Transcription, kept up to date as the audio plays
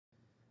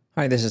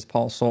Hi, this is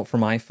Paul Solt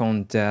from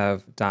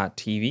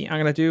iPhoneDev.tv. I'm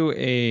going to do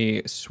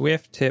a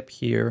Swift tip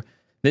here.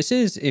 This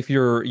is if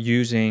you're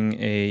using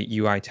a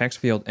UI text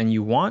field and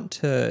you want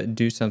to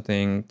do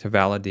something to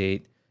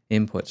validate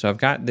input. So I've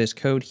got this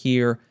code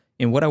here,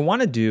 and what I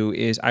want to do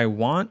is I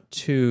want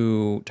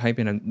to type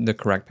in the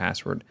correct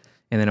password,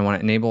 and then I want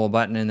to enable a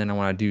button, and then I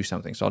want to do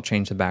something. So I'll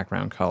change the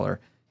background color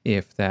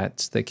if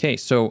that's the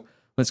case. So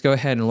let's go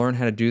ahead and learn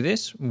how to do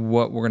this.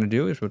 What we're going to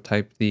do is we'll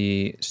type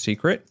the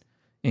secret,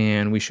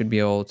 and we should be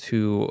able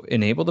to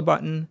enable the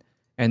button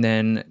and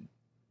then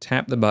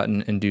tap the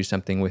button and do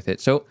something with it.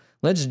 So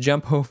let's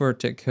jump over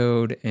to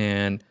code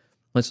and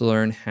let's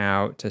learn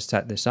how to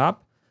set this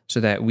up so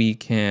that we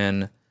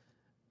can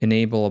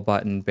enable a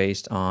button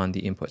based on the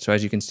input. So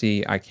as you can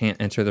see, I can't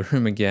enter the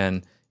room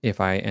again if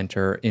I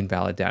enter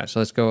invalid data. So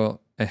let's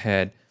go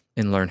ahead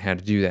and learn how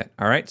to do that.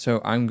 All right,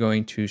 so I'm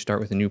going to start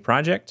with a new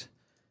project.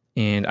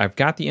 And I've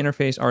got the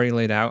interface already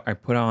laid out. I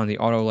put on the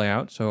auto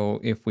layout. So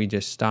if we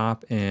just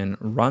stop and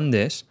run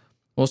this,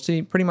 we'll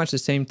see pretty much the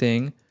same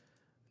thing.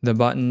 The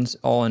button's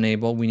all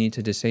enabled. We need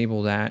to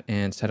disable that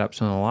and set up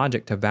some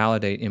logic to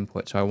validate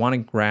input. So I want to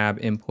grab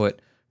input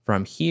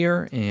from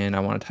here, and I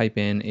want to type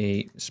in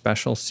a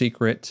special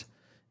secret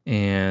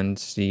and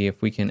see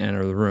if we can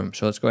enter the room.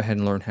 So let's go ahead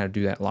and learn how to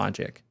do that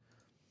logic.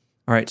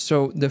 All right,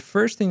 so the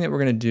first thing that we're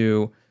going to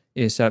do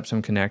is set up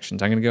some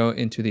connections. I'm going to go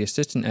into the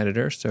assistant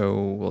editor. So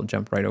we'll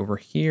jump right over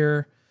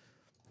here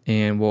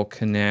and we'll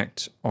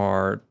connect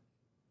our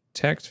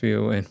text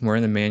view, and we're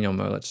in the manual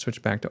mode. Let's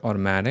switch back to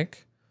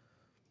automatic.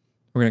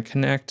 We're going to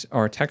connect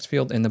our text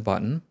field and the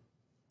button.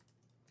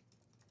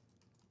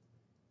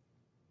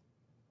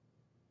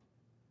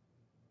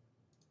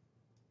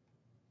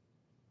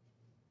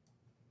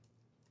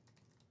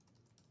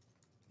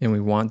 And we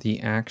want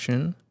the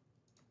action.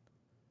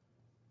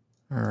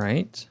 All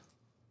right.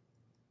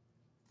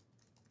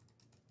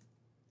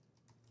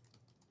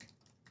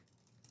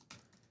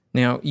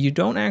 Now, you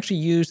don't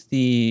actually use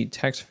the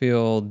text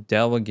field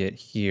delegate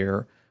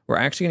here. We're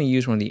actually going to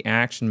use one of the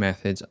action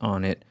methods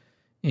on it.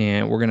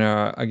 And we're going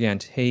to, again,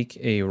 take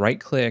a right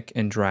click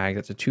and drag.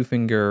 That's a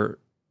 2-finger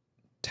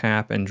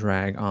tap and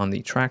drag on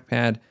the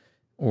trackpad,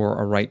 or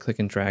a right click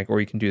and drag, or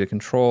you can do the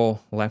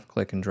control left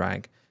click and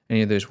drag.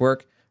 Any of those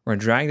work. We're going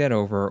to drag that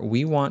over.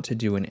 We want to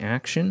do an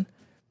action.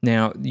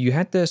 Now, you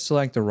have to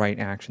select the right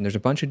action. There's a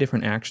bunch of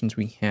different actions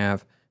we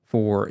have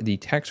for the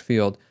text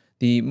field.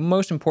 The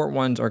most important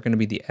ones are going to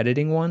be the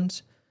editing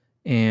ones,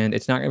 and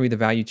it's not going to be the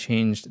value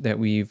changed that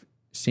we've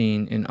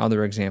seen in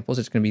other examples.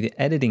 It's going to be the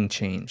editing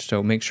change.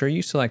 So make sure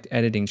you select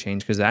editing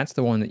change because that's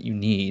the one that you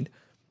need.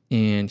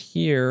 And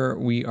here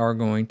we are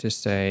going to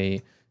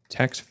say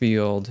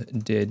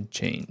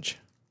textField.didChange.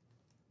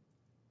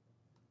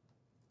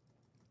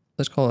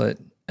 Let's call it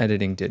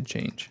editing did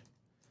change.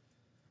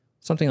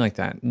 Something like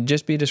that.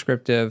 Just be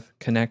descriptive,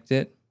 connect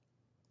it.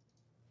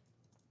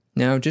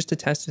 Now, just to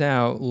test it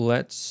out,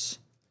 let's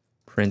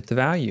print the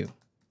value.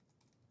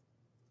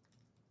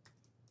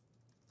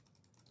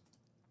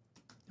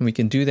 And we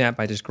can do that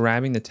by just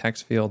grabbing the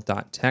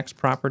textField.text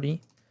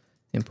property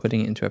and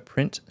putting it into a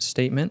print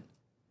statement.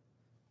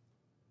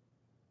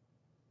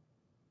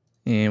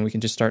 And we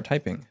can just start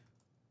typing.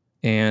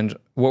 And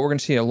what we're going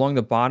to see along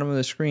the bottom of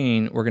the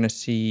screen, we're going to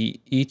see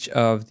each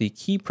of the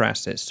key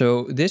presses.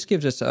 So this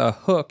gives us a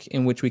hook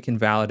in which we can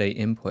validate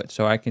input.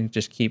 So I can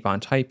just keep on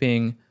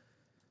typing,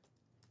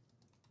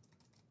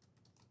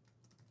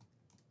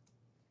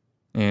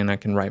 and I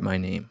can write my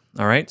name.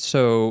 All right,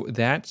 so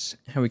that's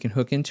how we can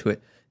hook into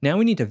it. Now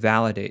we need to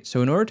validate.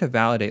 So in order to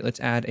validate, let's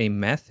add a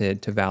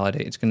method to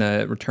validate. It's going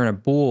to return a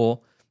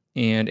bool,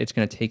 and it's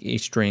going to take a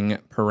string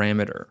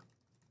parameter.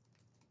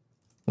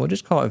 We'll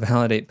just call it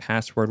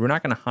validatePassword. We're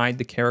not going to hide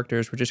the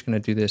characters. We're just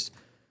going to do this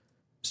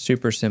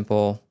super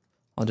simple.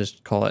 I'll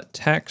just call it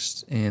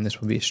text, and this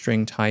will be a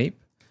string type,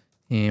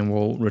 and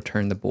we'll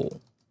return the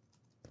bool.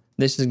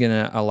 This is going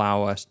to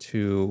allow us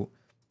to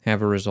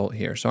have a result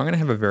here. So I'm going to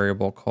have a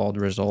variable called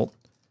result.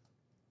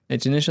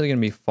 It's initially going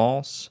to be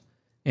false,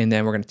 and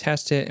then we're going to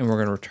test it, and we're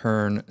going to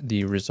return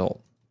the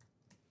result.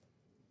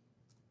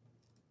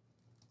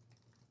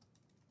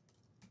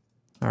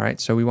 All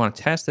right, so we want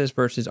to test this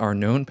versus our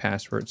known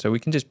password. So we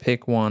can just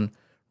pick one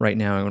right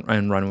now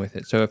and run with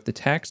it. So if the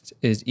text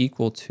is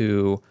equal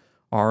to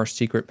our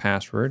secret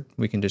password,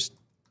 we can just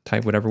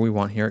type whatever we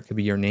want here. It could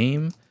be your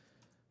name,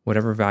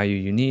 whatever value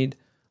you need.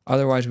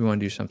 Otherwise, we want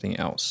to do something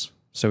else.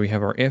 So we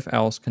have our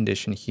if-else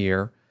condition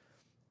here.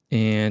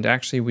 And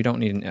actually, we don't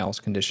need an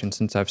else condition.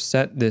 Since I've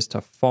set this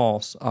to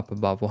false up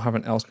above, we'll have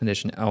an else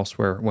condition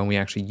elsewhere when we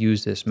actually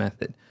use this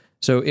method.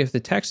 So if the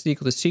text is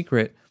equal to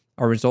secret,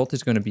 our result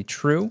is going to be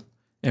true.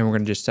 And we're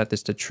going to just set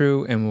this to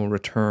true, and we'll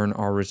return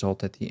our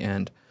result at the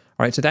end.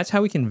 All right, so that's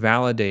how we can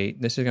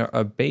validate. This is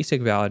a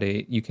basic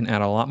validate. You can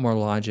add a lot more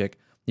logic.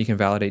 You can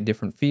validate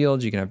different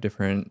fields. You can have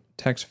different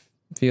text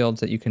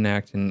fields that you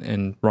connect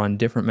and run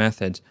different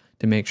methods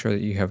to make sure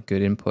that you have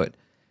good input.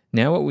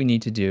 Now what we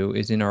need to do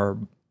is in our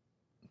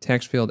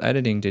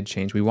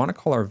textField.editingDidChange, we want to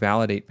call our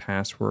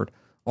validatePassword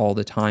all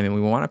the time, and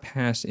we want to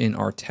pass in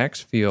our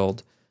text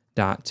field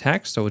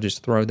textField.text. So we'll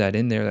just throw that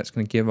in there. That's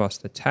going to give us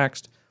the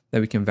text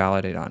that we can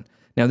validate on.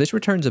 Now this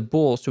returns a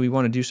bool, so we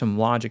want to do some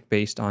logic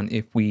based on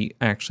if we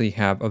actually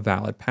have a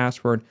valid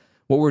password.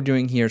 What we're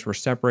doing here is we're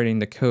separating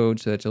the code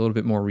so that it's a little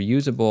bit more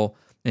reusable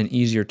and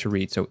easier to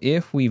read. So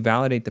if we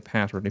validate the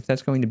password, if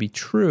that's going to be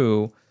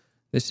true,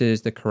 this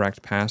is the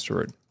correct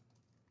password.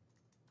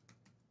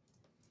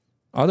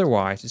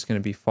 Otherwise, it's going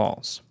to be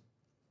false.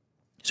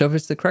 So if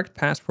it's the correct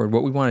password,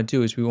 what we want to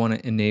do is we want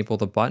to enable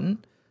the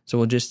button. So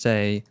we'll just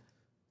say,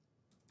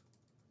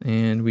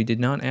 and we did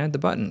not add the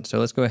button. So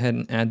let's go ahead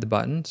and add the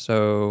button.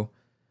 So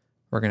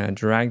we're going to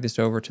drag this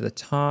over to the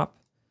top,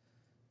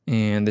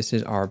 and this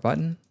is our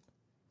button.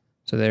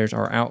 So there's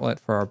our outlet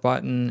for our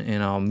button,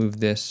 and I'll move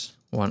this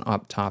one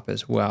up top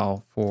as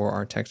well for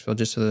our text field,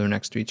 just so they're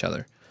next to each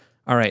other.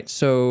 All right,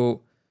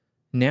 so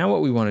now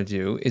what we want to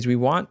do is we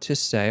want to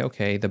say,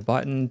 okay, the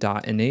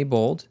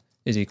button.enabled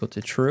is equal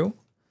to true,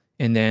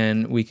 and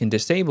then we can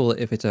disable it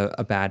if it's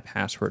a bad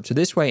password. So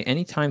this way,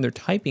 anytime they're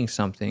typing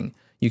something,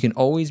 you can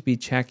always be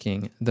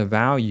checking the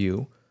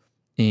value,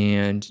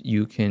 and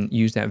you can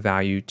use that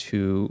value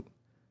to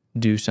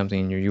do something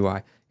in your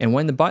UI. And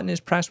when the button is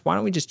pressed, why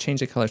don't we just change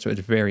the color so it's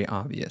very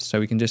obvious? So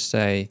we can just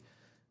say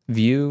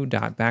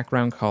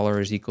view.background color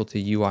is equal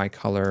to UI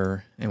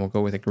color, and we'll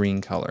go with a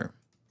green color.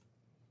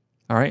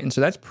 All right, and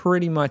so that's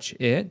pretty much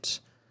it.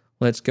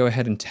 Let's go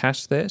ahead and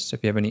test this.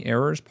 If you have any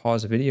errors,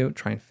 pause the video,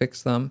 try and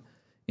fix them,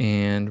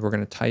 and we're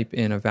going to type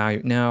in a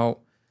value. Now,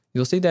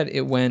 you'll see that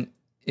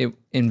it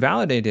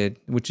invalidated,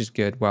 which is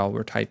good while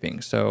we're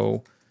typing.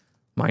 So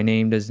my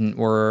name doesn't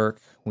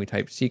work. We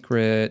type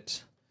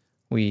secret.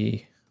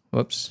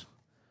 Whoops,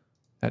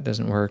 that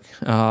doesn't work.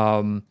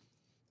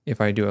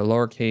 If I do a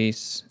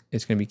lowercase,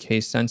 it's going to be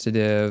case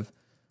sensitive.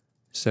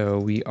 So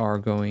we are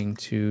going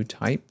to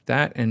type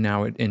that, and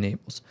now it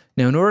enables.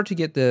 Now, in order to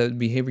get the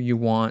behavior you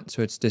want,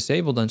 so it's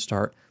disabled on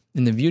start,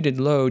 in the view did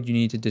load, you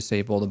need to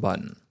disable the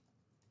button.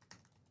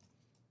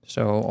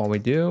 So all we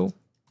do,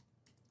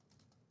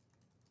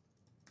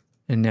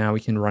 and now we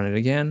can run it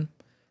again,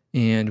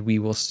 and we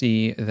will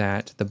see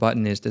that the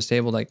button is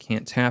disabled. I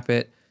can't tap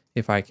it.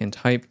 If I can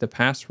type the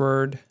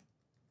password,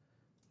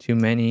 too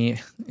many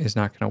is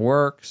not going to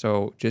work.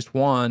 So just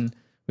one,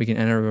 we can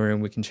enter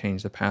and we can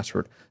change the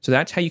password. So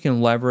that's how you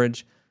can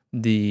leverage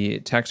the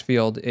text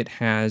field. It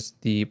has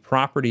the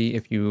property,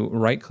 if you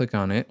right click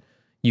on it,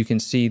 you can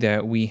see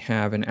that we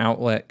have an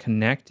outlet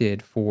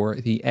connected for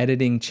the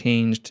editing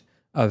changed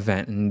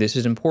event. And this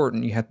is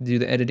important. You have to do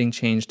the editing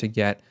change to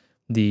get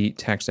the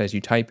text as you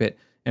type it.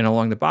 And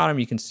along the bottom,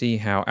 you can see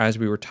how as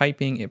we were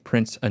typing, it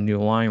prints a new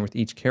line with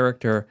each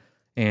character.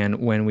 And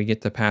when we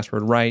get the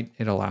password right,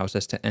 it allows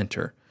us to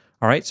enter.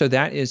 All right, so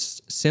that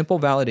is simple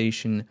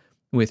validation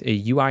with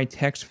a UI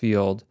text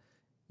field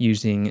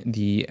using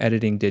the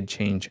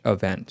EditingDidChange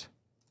event.